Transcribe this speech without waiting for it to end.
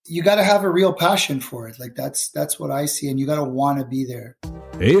you got to have a real passion for it. Like that's what I see. And you got to want to be there.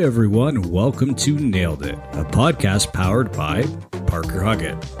 Hey everyone, welcome to Nailed It, a podcast powered by Parker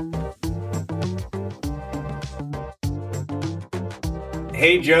Huggett.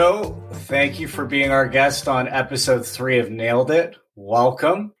 Hey Joe, thank you for being our guest on episode 3 of Nailed It.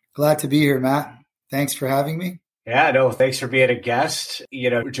 Welcome. Glad to be here, Matt. Thanks for having me. Yeah, no, thanks for being a guest.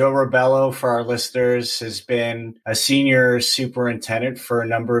 Joe Rebelo, for our listeners, has been a senior superintendent for a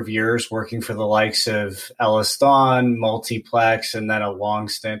number of years, working for the likes of Ellis Dawn, Multiplex, and then a long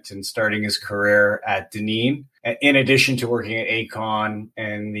stint in starting his career at Deneen. In addition to working at Aecon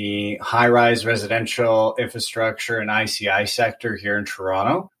and the high-rise residential infrastructure and ICI sector here in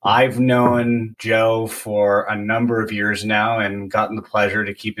Toronto. I've known Joe for a number of years now and gotten the pleasure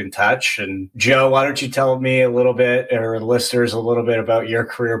to keep in touch. And Joe, why don't you tell me a little bit, or listeners a little bit, about your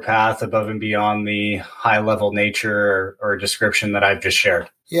career path above and beyond the high-level nature or description that I've just shared?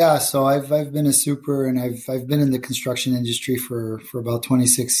 Yeah, so I've been a super, and I've been in the construction industry for about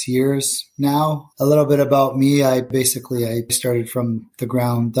 26 years now. A little bit about me, I started from the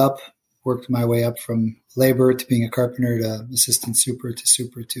ground up, worked my way up from labor to being a carpenter to assistant super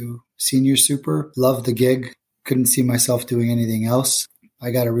to senior super. Loved the gig. Couldn't see myself doing anything else.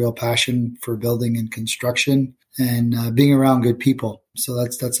 I got a real passion for building and construction and being around good people. So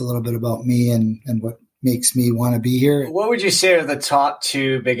that's a little bit about me and what makes me want to be here. What would you say are the top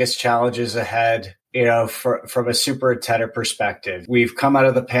 2 biggest challenges ahead, from a superintendent perspective? We've come out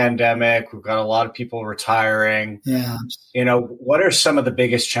of the pandemic. We've got a lot of people retiring. Yeah. What are some of the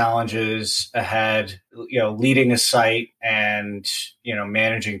biggest challenges ahead, leading a site and,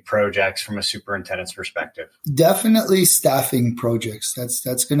 managing projects from a superintendent's perspective? Definitely staffing projects.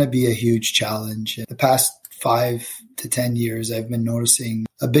 That's going to be a huge challenge. The past 5 to 10 years, I've been noticing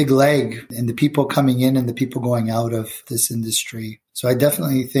a big lag in the people coming in and the people going out of this industry. So I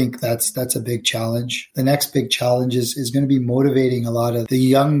definitely think that's a big challenge. The next big challenge is going to be motivating a lot of the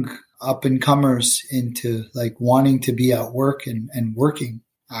young up and comers into like wanting to be at work and working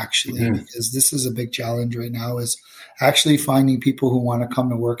actually, because this is a big challenge right now, is actually finding people who want to come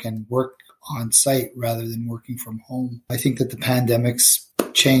to work and work on site rather than working from home. I think that the pandemic's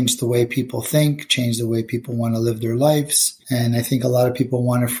changed the way people think, changed the way people want to live their lives. And I think a lot of people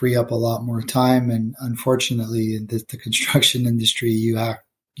want to free up a lot more time. And unfortunately, in the construction industry, you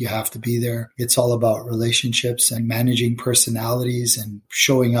have to be there. It's all about relationships and managing personalities and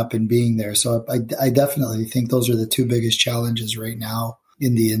showing up and being there. So I definitely think those are the 2 biggest challenges right now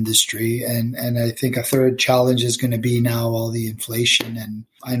in the industry. And I think a third challenge is going to be now all the inflation. And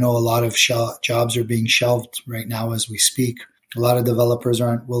I know a lot of jobs are being shelved right now as we speak. A lot of developers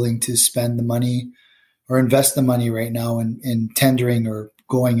aren't willing to spend the money or invest the money right now in tendering or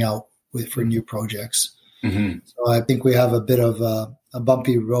going out for new projects. Mm-hmm. So I think we have a bit of a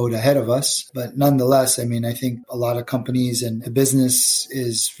bumpy road ahead of us. But nonetheless, I think a lot of companies and the business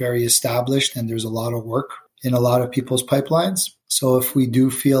is very established and there's a lot of work in a lot of people's pipelines. So if we do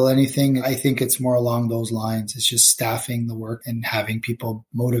feel anything, I think it's more along those lines. It's just staffing the work and having people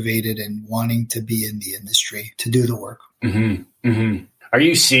motivated and wanting to be in the industry to do the work. Mm-hmm. Mm-hmm. Are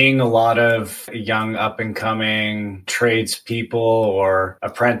you seeing a lot of young up-and-coming tradespeople or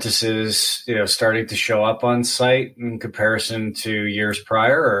apprentices, starting to show up on site in comparison to years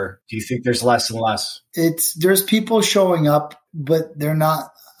prior, or do you think there's less and less? There's people showing up, but they're not.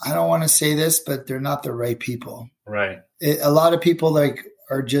 I don't want to say this, but they're not the right people. Right. A lot of people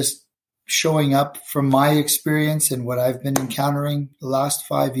are just showing up. From my experience and what I've been encountering the last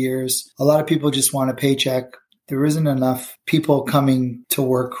 5 years, a lot of people just want a paycheck. There isn't enough people coming to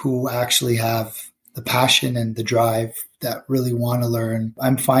work who actually have the passion and the drive that really want to learn.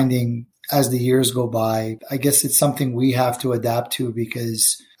 I'm finding as the years go by, I guess it's something we have to adapt to,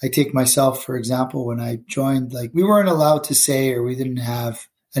 because I take myself, for example, when I joined, we weren't allowed to say, or we didn't have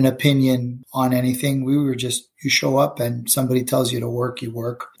an opinion on anything. We were just, you show up and somebody tells you to work, you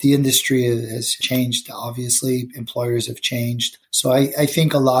work. The industry has changed, obviously. Employers have changed. So I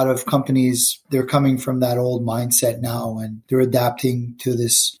think a lot of companies, they're coming from that old mindset now and they're adapting to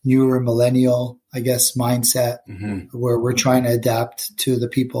this newer millennial, I guess, mindset, where we're trying to adapt to the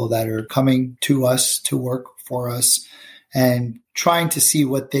people that are coming to us to work for us and trying to see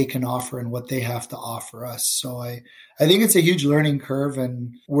what they can offer and what they have to offer us. So I think it's a huge learning curve,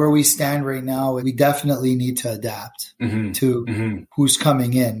 and where we stand right now, we definitely need to adapt to who's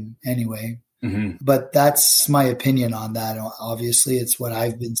coming in anyway. But that's my opinion on that. Obviously, it's what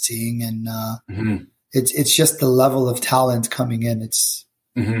I've been seeing, and it's just the level of talent coming in. It's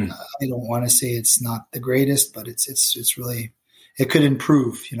I don't want to say it's not the greatest, but it's really, it could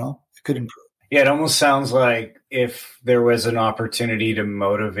improve. It could improve. Yeah, it almost sounds like if there was an opportunity to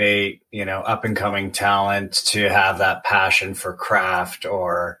motivate, up and coming talent to have that passion for craft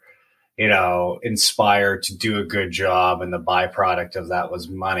or, inspire to do a good job and the byproduct of that was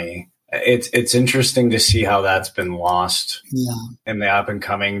money. It's interesting to see how that's been lost in the up and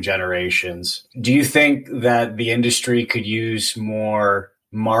coming generations. Do you think that the industry could use more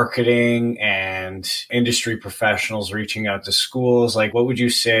marketing and industry professionals reaching out to schools? Like, what would you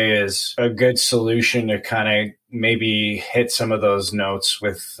say is a good solution to kind of maybe hit some of those notes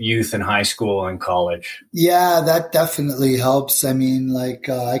with youth in high school and college? Yeah, that definitely helps. I mean,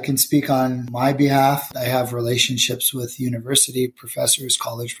 I can speak on my behalf. I have relationships with university professors,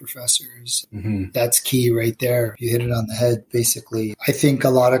 college professors. Mm-hmm. That's key right there. You hit it on the head, basically. I think a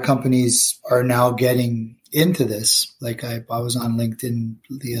lot of companies are now getting into this. Like I was on LinkedIn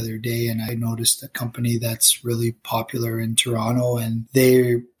the other day and I noticed a company that's really popular in Toronto, and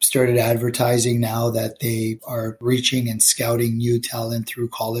they started advertising now that they are reaching and scouting new talent through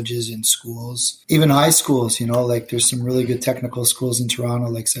colleges and schools, even high schools. There's some really good technical schools in Toronto,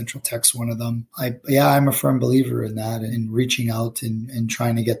 like Central Tech's one of them. I'm a firm believer in that and reaching out and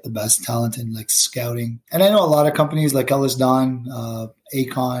trying to get the best talent and like scouting. And I know a lot of companies like Ellis Don,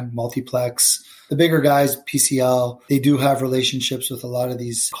 Acon, Multiplex, the bigger guys, PCL, they do have relationships with a lot of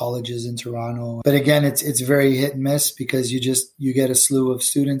these colleges in Toronto. But again, it's very hit and miss because you get a slew of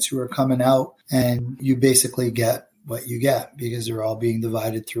students who are coming out and you basically get what you get because they're all being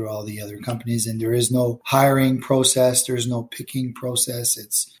divided through all the other companies, and there is no hiring process. There's no picking process.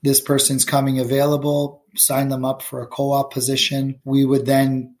 It's this person's coming available, sign them up for a co-op position. We would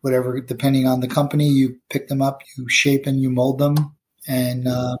then, whatever, depending on the company, you pick them up, you shape and you mold them. And,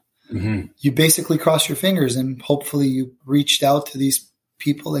 you basically cross your fingers and hopefully you reached out to these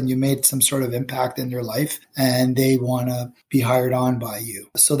people and you made some sort of impact in their life and they want to be hired on by you.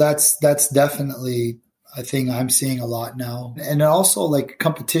 So that's definitely a thing I'm seeing a lot now. And also like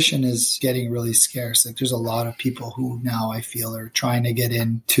competition is getting really scarce. Like there's a lot of people who now I feel are trying to get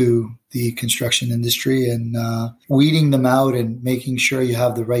into the construction industry, and weeding them out and making sure you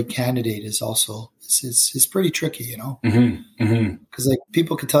have the right candidate is also it's pretty tricky, because like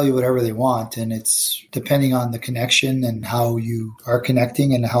people can tell you whatever they want, and it's depending on the connection and how you are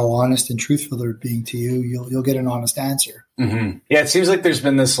connecting and how honest and truthful they're being to you, you'll get an honest answer. Mm-hmm. Yeah, it seems like there's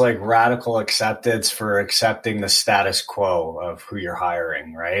been this like radical acceptance for accepting the status quo of who you're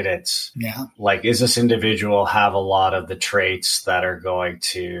hiring, right? It's like, is this individual have a lot of the traits that are going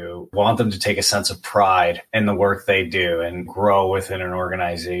to want them to take a sense of pride in the work they do and grow within an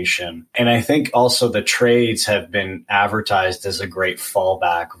organization? And I think also the trades have been advertised as a great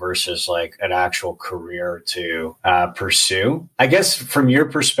fallback versus like an actual career to pursue. I guess from your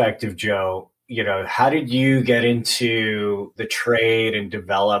perspective, Joe, how did you get into the trade and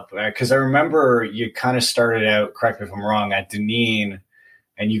develop? Because I remember you kind of started out, correct me if I'm wrong, at Deneen,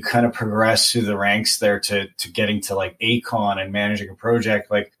 and you kind of progressed through the ranks there to getting to like Acon and managing a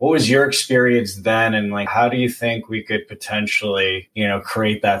project. Like, what was your experience then? And like, how do you think we could potentially,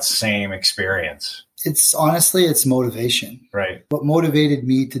 create that same experience? It's honestly, it's motivation. Right. What motivated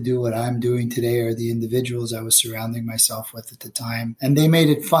me to do what I'm doing today are the individuals I was surrounding myself with at the time. And they made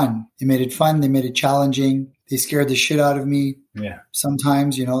it fun. They made it challenging. They scared the shit out of me. Yeah.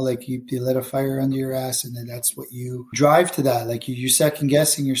 Sometimes, like you lit a fire under your ass, and then that's what you drive to that. Like you're second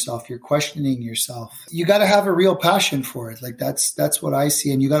guessing yourself. You're questioning yourself. You got to have a real passion for it. Like that's what I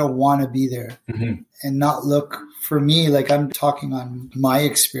see. And you got to want to be there and not look. For me, like I'm talking on my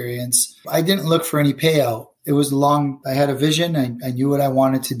experience, I didn't look for any payout. It was I had a vision. I knew what I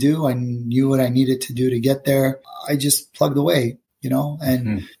wanted to do. I knew what I needed to do to get there. I just plugged away,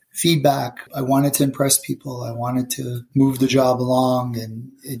 and feedback. I wanted to impress people. I wanted to move the job along,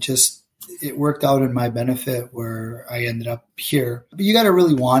 and it worked out in my benefit where I ended up here. But you got to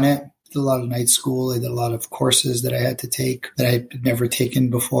really want it. I did a lot of night school. I did a lot of courses that I had to take that I had never taken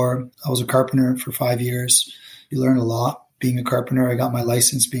before. I was a carpenter for 5 years. You learn a lot being a carpenter. I got my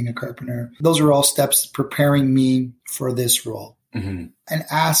license being a carpenter. Those are all steps preparing me for this role. And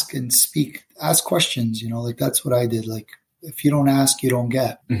ask and speak, ask questions, like that's what I did. Like if you don't ask, you don't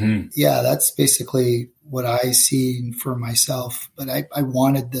get. Yeah, that's basically what I see for myself. But I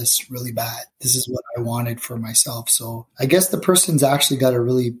wanted this really bad. This is what I wanted for myself. So I guess the person's actually got to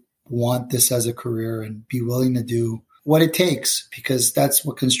really want this as a career and be willing to do what it takes, because that's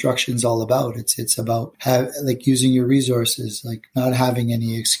what construction is all about. It's about using your resources, like not having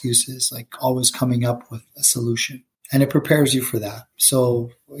any excuses, like always coming up with a solution, and it prepares you for that. So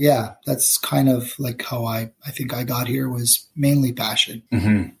yeah, that's kind of like how I think I got here, was mainly passion.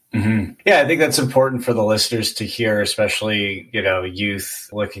 Mm-hmm. Yeah, I think that's important for the listeners to hear, especially, youth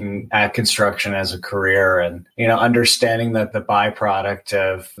looking at construction as a career and, understanding that the byproduct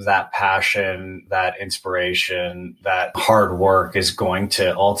of that passion, that inspiration, that hard work is going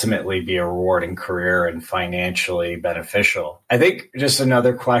to ultimately be a rewarding career and financially beneficial. I think just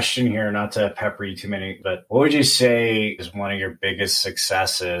another question here, not to pepper you too many, but what would you say is one of your biggest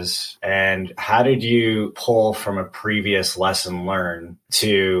successes, and how did you pull from a previous lesson learned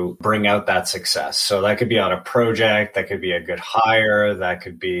to bring out that success? So that could be on a project, that could be a good hire, that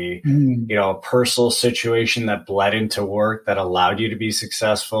could be, a personal situation that bled into work that allowed you to be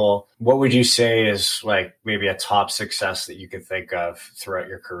successful. What would you say is like maybe a top success that you could think of throughout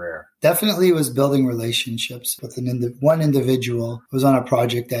your career? Definitely was building relationships with one individual. I was on a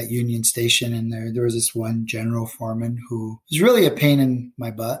project at Union Station, and there was this one general foreman who was really a pain in my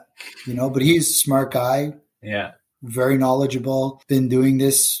butt, but he's a smart guy. Yeah. Very knowledgeable, been doing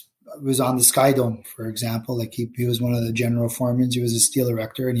this, was on the Sky Dome, for example. Like he was one of the general foremans. He was a steel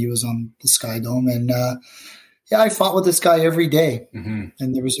erector, and he was on the Sky Dome. And I fought with this guy every day. Mm-hmm.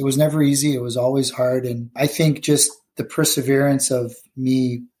 And it was never easy. It was always hard. And I think just the perseverance of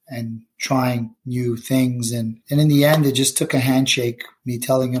me and trying new things. And in the end, it just took a handshake, me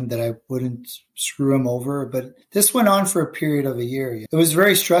telling him that I wouldn't screw him over. But this went on for a period of a year. It was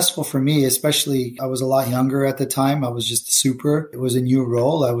very stressful for me, especially I was a lot younger at the time. I was just a super. It was a new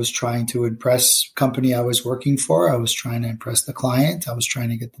role. I was trying to impress the company I was working for. I was trying to impress the client. I was trying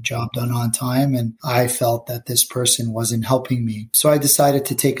to get the job done on time. And I felt that this person wasn't helping me. So I decided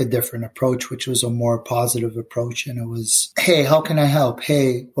to take a different approach, which was a more positive approach. And it was, hey, how can I help?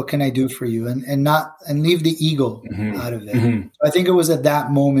 Hey, what can I do for you? And leave the ego out of it. Mm-hmm. So I think it was at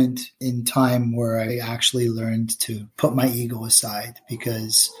that moment in time where I actually learned to put my ego aside,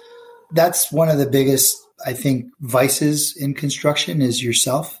 because that's one of the biggest, I think, vices in construction is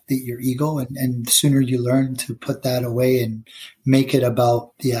yourself, your ego. And the sooner you learn to put that away and make it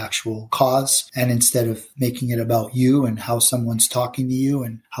about the actual cause, and instead of making it about you and how someone's talking to you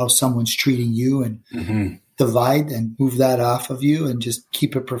and how someone's treating you, and divide and move that off of you and just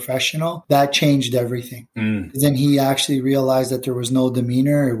keep it professional, that changed everything. Then he actually realized that there was no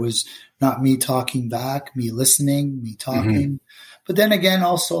demeanor. It was not me talking back, me listening, me talking. But then again,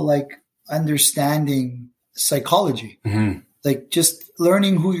 also like understanding psychology, like just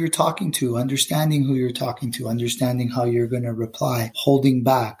learning who you're talking to, understanding who you're talking to, understanding how you're going to reply, holding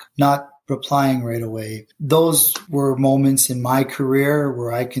back, not replying right away. Those were moments in my career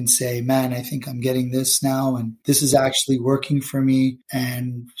where I can say, man, I think I'm getting this now, and this is actually working for me.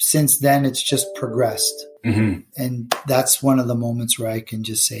 And since then, it's just progressed. And that's one of the moments where I can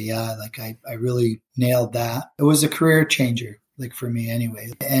just say, yeah, like I really nailed that. It was a career changer, like for me anyway.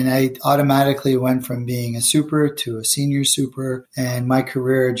 And I automatically went from being a super to a senior super, and my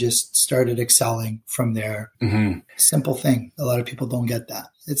career just started excelling from there. Simple thing. A lot of people don't get that.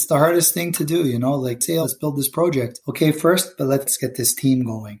 It's the hardest thing to do, like say, let's build this project. Okay, first, but let's get this team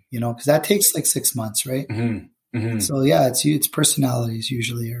going, because that takes like 6 months, right? So yeah, it's personalities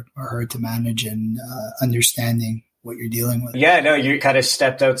usually are hard to manage, and understanding what you're dealing with. Yeah, no, you kind of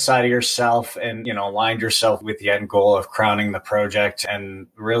stepped outside of yourself and, aligned yourself with the end goal of crowning the project and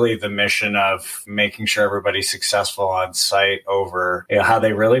really the mission of making sure everybody's successful on site over how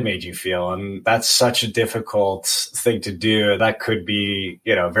they really made you feel. And that's such a difficult thing to do. That could be,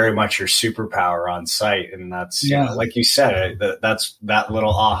 very much your superpower on site. And that's, like you said, that's that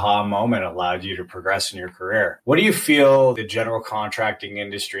little aha moment allowed you to progress in your career. What do you feel the general contracting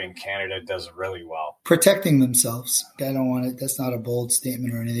industry in Canada does really well? Protecting themselves. I don't want it. That's not a bold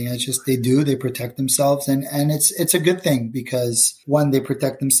statement or anything. It's just they protect themselves. And it's a good thing, because one, they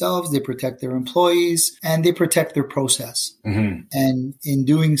protect themselves, they protect their employees, and they protect their process. And in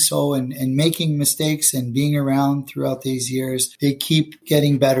doing so and making mistakes and being around throughout these years, they keep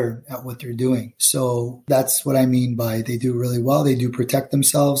getting better at what they're doing. So that's what I mean by they do really well. They do protect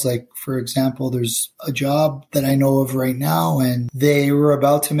themselves. Like, for example, there's a job that I know of right now, and they were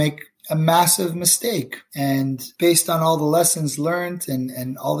about to make a massive mistake. And based on all the lessons learned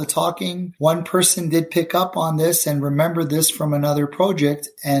and all the talking, one person did pick up on this and remember this from another project.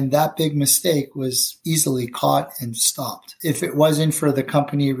 And that big mistake was easily caught and stopped. If it wasn't for the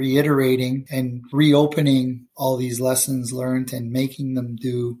company reiterating and reopening all these lessons learned and making them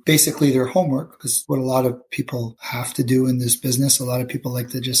do basically their homework, because what a lot of people have to do in this business, a lot of people like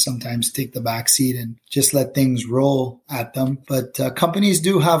to just sometimes take the back seat and just let things roll at them. But companies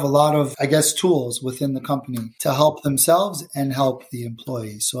do have a lot of, I guess, tools within the company to help themselves and help the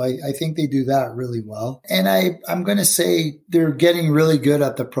employees. So I think they do that really well. And I'm going to say they're getting really good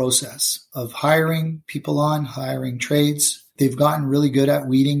at the process of hiring people on, hiring trades, They've gotten really good at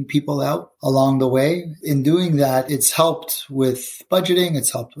weeding people out along the way. In doing that, it's helped with budgeting.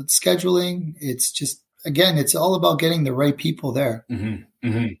 It's helped with scheduling. It's just, again, it's all about getting the right people there.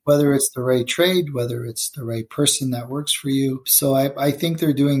 Whether it's the right trade, whether it's the right person that works for you. So I think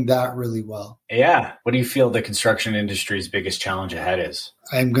they're doing that really well. Yeah. What do you feel the construction industry's biggest challenge ahead is?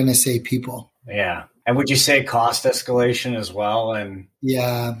 I'm going to say people. Yeah. And would you say cost escalation as well? And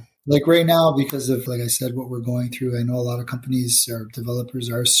yeah, like right now, because of, like I said, what we're going through, I know a lot of companies or developers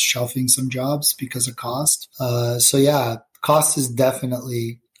are shelving some jobs because of cost. So yeah, cost is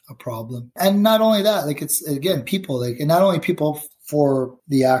definitely a problem. And not only that, like it's, again, people, like, and not only people for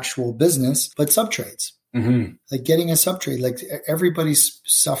the actual business, but subtrades. Like getting a subtrade, like everybody's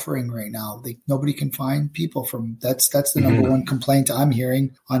suffering right now. Like nobody can find people from that's the number one complaint I'm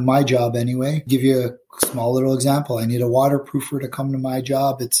hearing on my job anyway. Give you a small little example. I need a waterproofer to come to my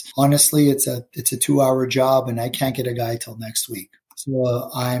job. It's honestly, it's a 2-hour job and I can't get a guy till next week. So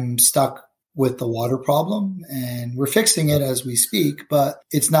I'm stuck with the water problem and we're fixing it as we speak, but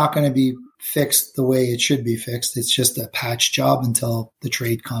it's not going to be fixed the way it should be fixed. It's just a patch job until the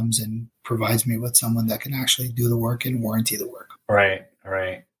trade comes and provides me with someone that can actually do the work and warranty the work. Right.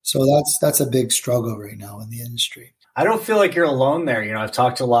 So that's a big struggle right now in the industry. I don't feel like you're alone there. You know, I've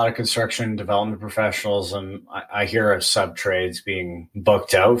talked to a lot of construction and development professionals, and I hear of sub trades being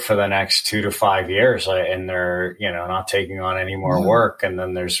booked out for the next 2 to 5 years, and they're, you know, not taking on any more work. And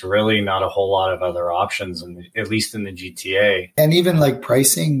then there's really not a whole lot of other options, at least in the GTA. And even like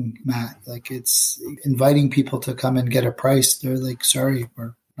pricing, Matt, like it's inviting people to come and get a price. They're like, sorry,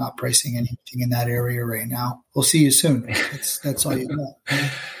 we're not pricing anything in that area right now. We'll see you soon. That's all you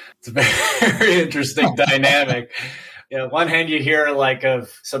got. It's a very interesting dynamic. You know, on one hand, you hear like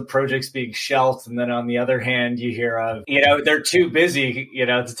of some projects being shelved, and then on the other hand, you hear of, you know, they're too busy, you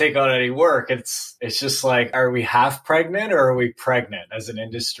know, to take on any work. It's just like, are we half pregnant or are we pregnant as an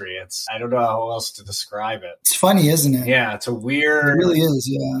industry? I don't know how else to describe it. It's funny, isn't it? Yeah, it's a weird, it really is,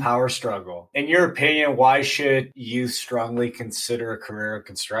 yeah, power struggle. In your opinion, why should youth strongly consider a career in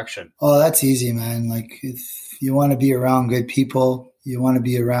construction? Oh, that's easy, man. Like if you want to be around good people, you want to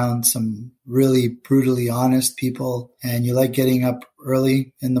be around some really brutally honest people, and you like getting up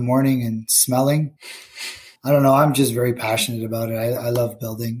early in the morning and smelling. I don't know. I'm just very passionate about it. I love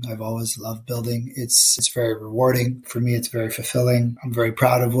building. I've always loved building. It's very rewarding. For me, it's very fulfilling. I'm very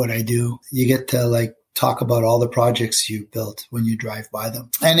proud of what I do. You get to like talk about all the projects you built when you drive by them.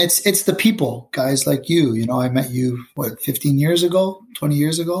 And it's the people, guys like you. You know, I met you, 15 years ago, 20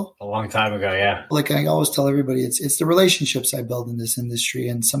 years ago? A long time ago, yeah. Like I always tell everybody, it's the relationships I build in this industry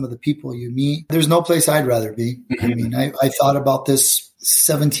and some of the people you meet. There's no place I'd rather be. I mean, I thought about this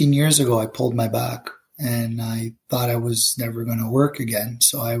 17 years ago. I pulled my back and I thought I was never going to work again.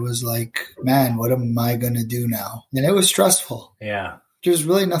 So I was like, man, what am I going to do now? And it was stressful. Yeah. There's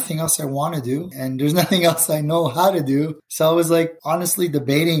really nothing else I want to do, and there's nothing else I know how to do. So I was like honestly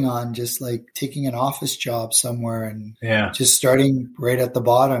debating on just like taking an office job somewhere and just starting right at the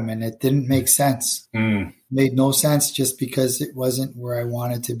bottom. And it didn't make sense. Made no sense just because it wasn't where I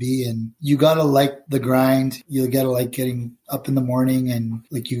wanted to be. And you got to like the grind. You got to like getting up in the morning, and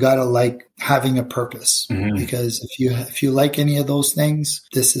like you got to like having a purpose, because if you like any of those things,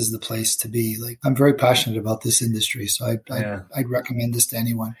 this is the place to be. Like I'm very passionate about this industry. So I'd recommend this to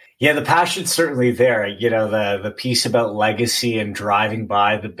anyone. Yeah, the passion's certainly there. You know, the piece about legacy and driving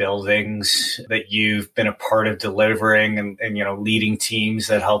by the buildings that you've been a part of delivering and you know, leading teams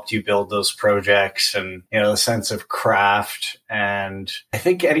that helped you build those projects, and, you know, the sense of craft. And I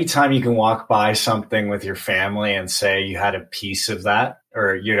think anytime you can walk by something with your family and say you had a piece of that,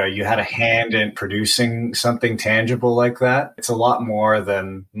 or, you know, you had a hand in producing something tangible like that, it's a lot more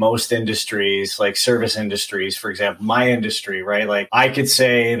than most industries, like service industries, for example, my industry, right? Like I could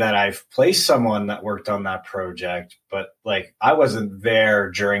say that I've placed someone that worked on that project, but like I wasn't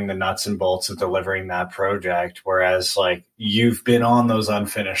there during the nuts and bolts of delivering that project. Whereas like you've been on those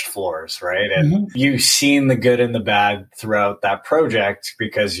unfinished floors, right? And you've seen the good and the bad throughout that project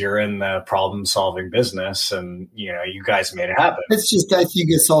because you're in the problem solving business, and, you know, you guys made it happen. It's just, I think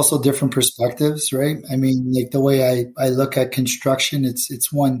it's also different perspectives, right? I mean, like the way I look at construction,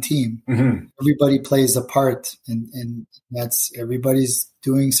 it's one team. Everybody plays a part, and that's everybody's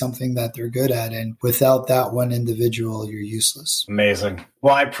doing something that they're good at. And without that one individual, you're useless. Amazing.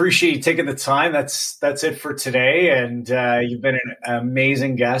 Well, I appreciate you taking the time. That's it for today. And you've been an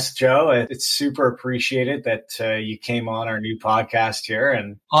amazing guest, Joe. It's super appreciated that you came on our new podcast here.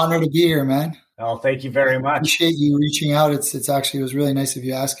 And honor to be here, man. Well, thank you very much. I appreciate you reaching out. It's actually, it was really nice of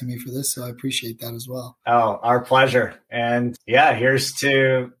you asking me for this. So I appreciate that as well. Oh, our pleasure. And yeah, here's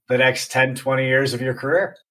to the next 10, 20 years of your career.